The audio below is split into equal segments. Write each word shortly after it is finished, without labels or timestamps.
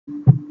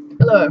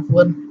Hello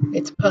everyone,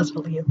 it's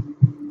Percivalia.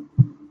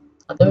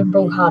 I'm doing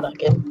Brawlhalla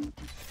again,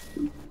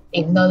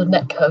 even though the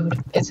netcode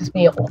pisses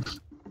me off.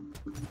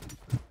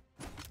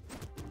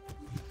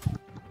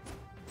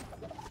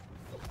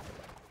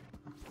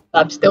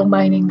 I'm still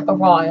maining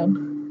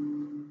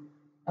Orion,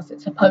 as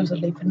it's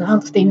supposedly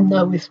pronounced, even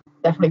though it's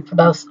definitely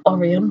pronounced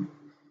Orion.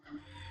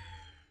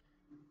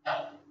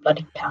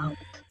 Bloody count.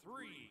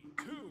 3,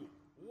 2,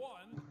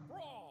 1,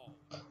 brawl!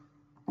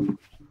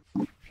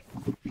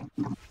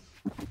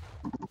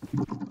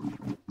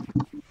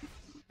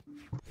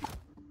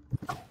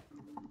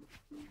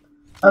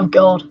 Oh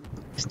god,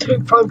 it's two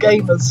pro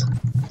gamers.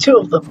 Two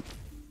of them.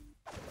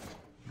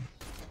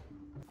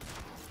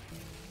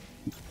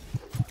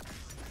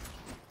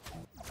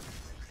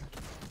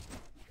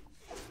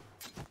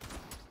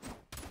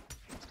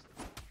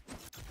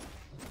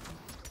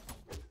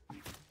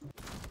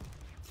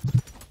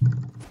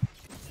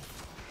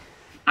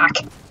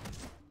 Ack.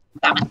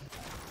 Damn it.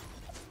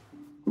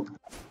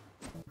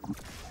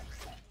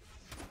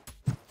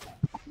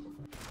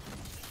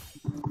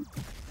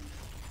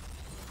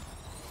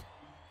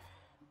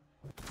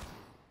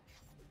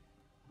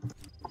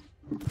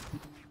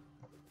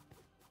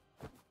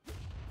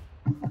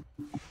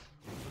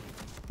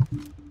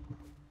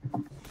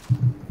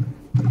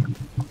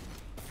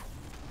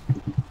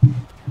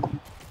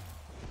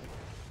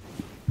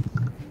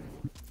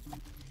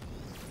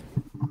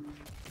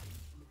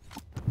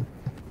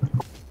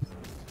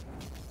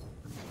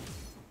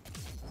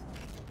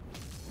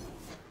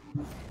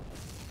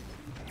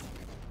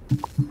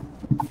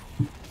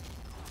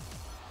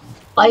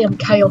 I am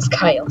Chaos.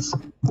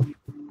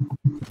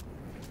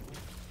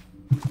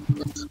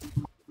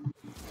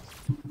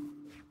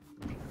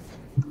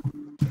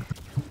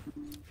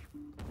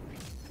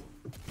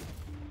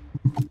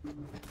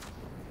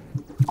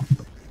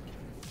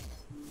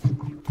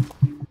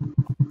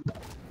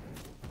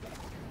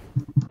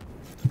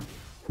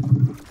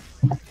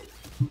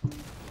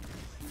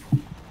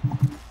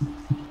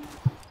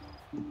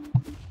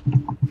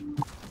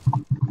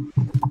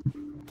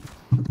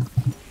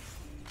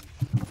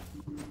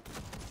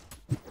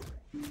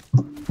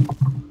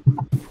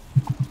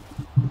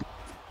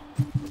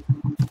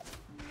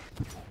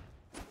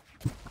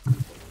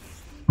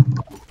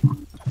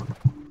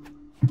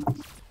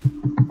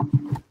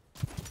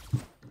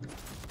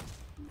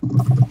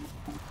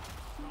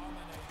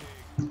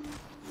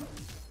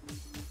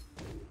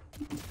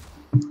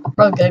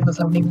 Pro gamers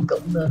haven't even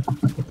gotten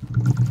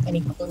any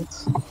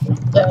points.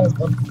 There's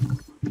one.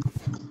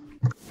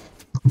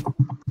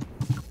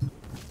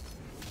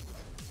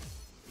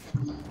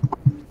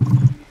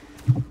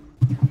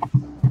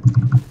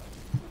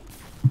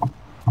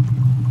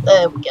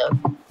 There we go.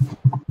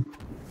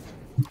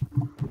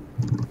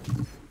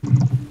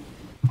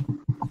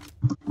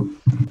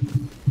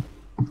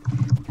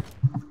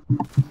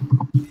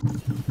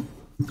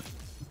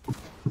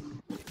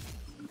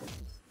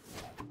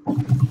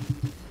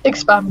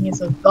 Spamming is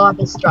a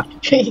viable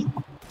strategy.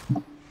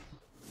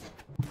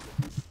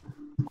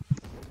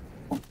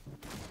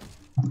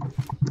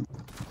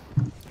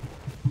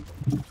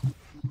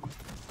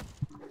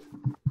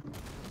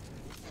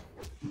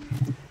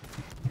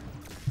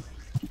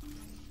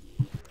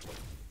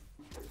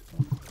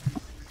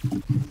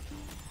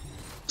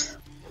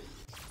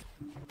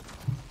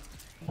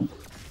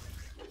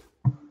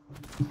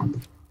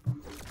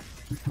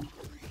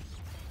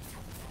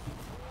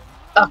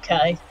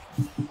 Okay,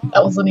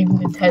 that wasn't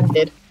even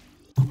intended.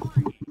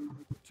 3,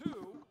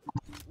 2,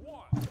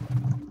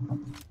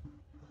 1.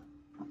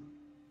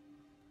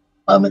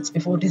 Moments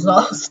before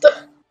disaster.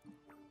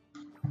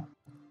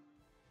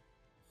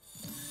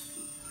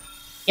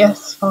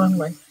 Yes,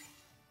 finally.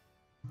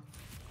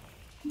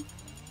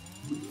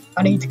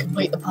 I need to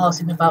complete the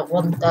pass in about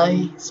 1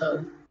 day,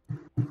 so...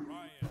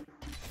 Ryan.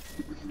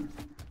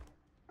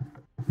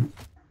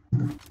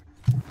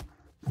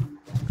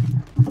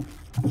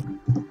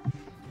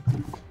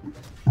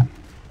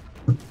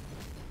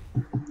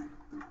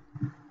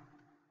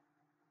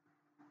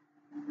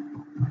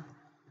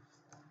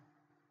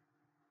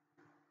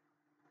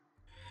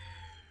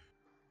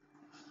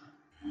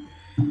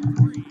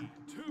 Three,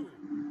 two,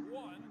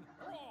 one,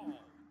 brawl!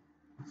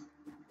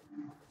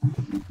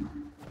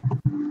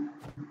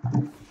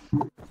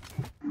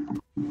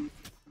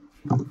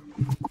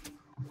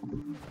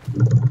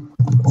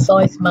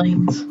 Scythe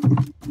mains.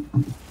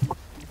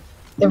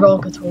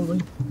 Derogatory.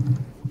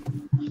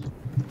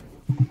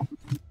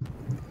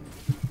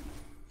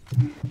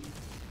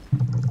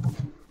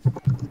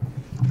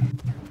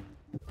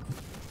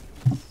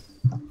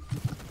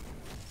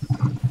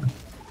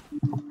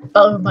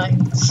 Bow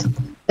mains.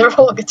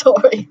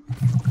 Derogatory.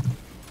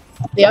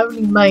 The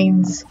only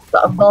mains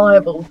that are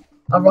viable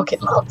are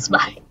rocket lance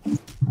mains.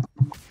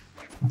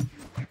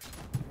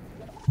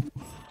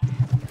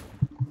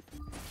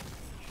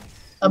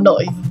 I'm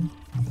not even...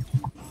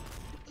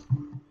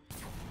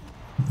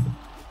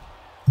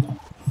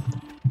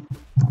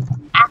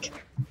 Ack.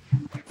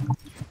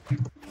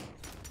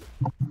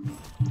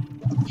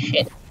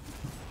 Shit.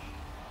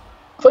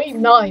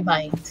 Queen Nai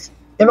mains.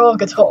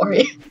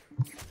 Derogatory.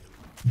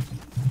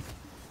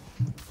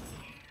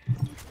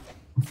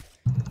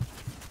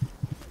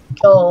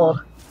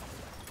 god.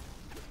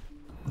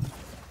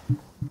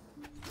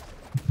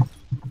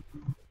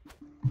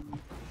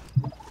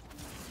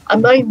 I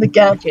mean the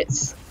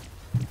gadgets,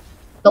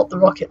 not the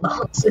rocket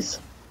launchers.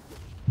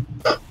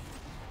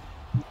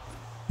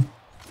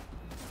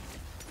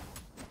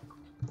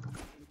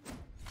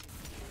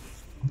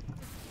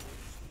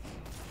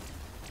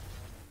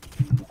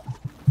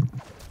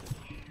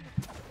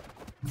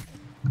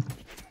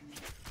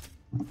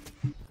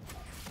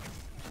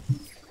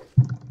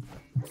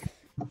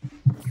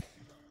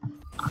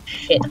 Oh,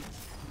 shit.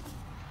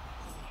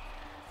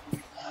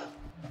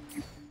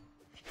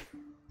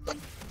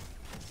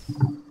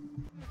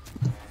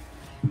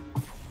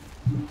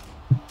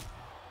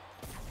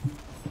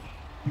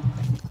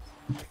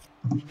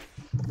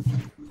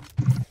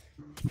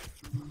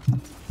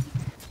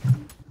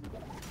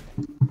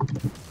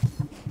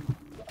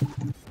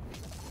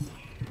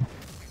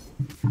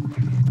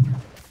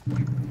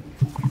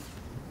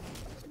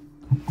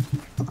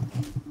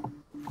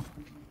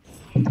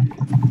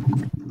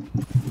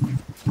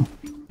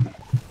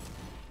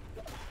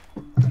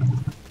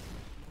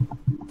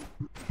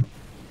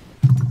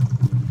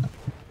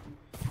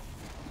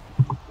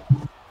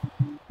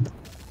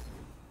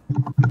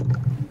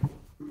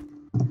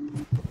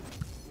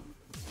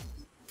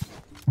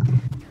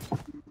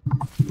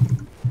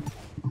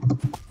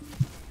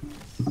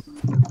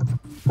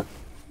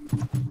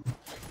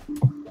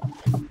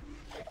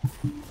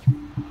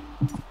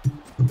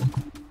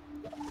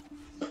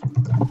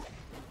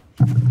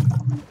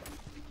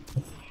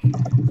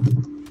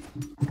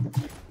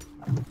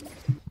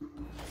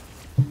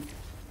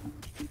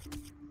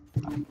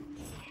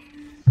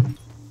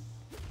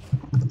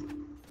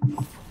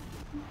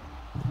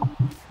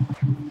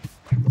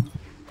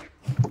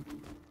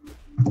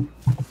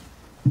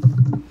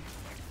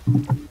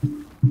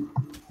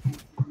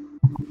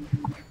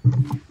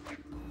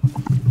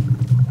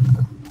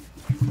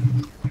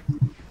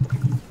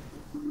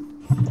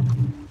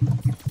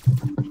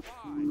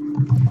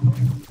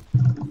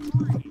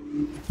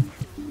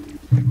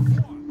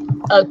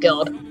 Oh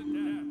god.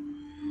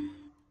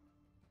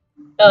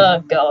 Oh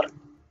god.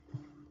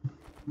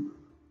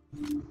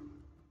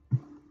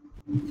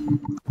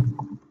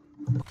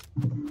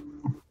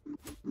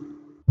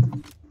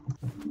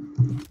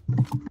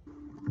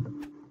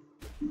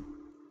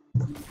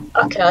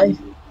 Okay.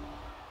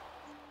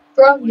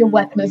 Throwing your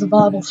weapon is a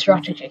viable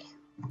strategy.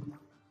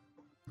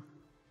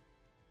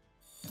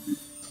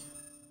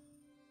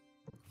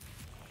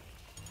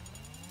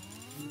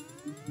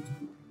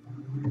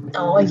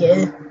 Oh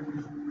yeah.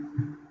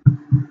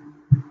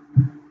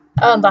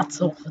 And that's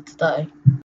all for today.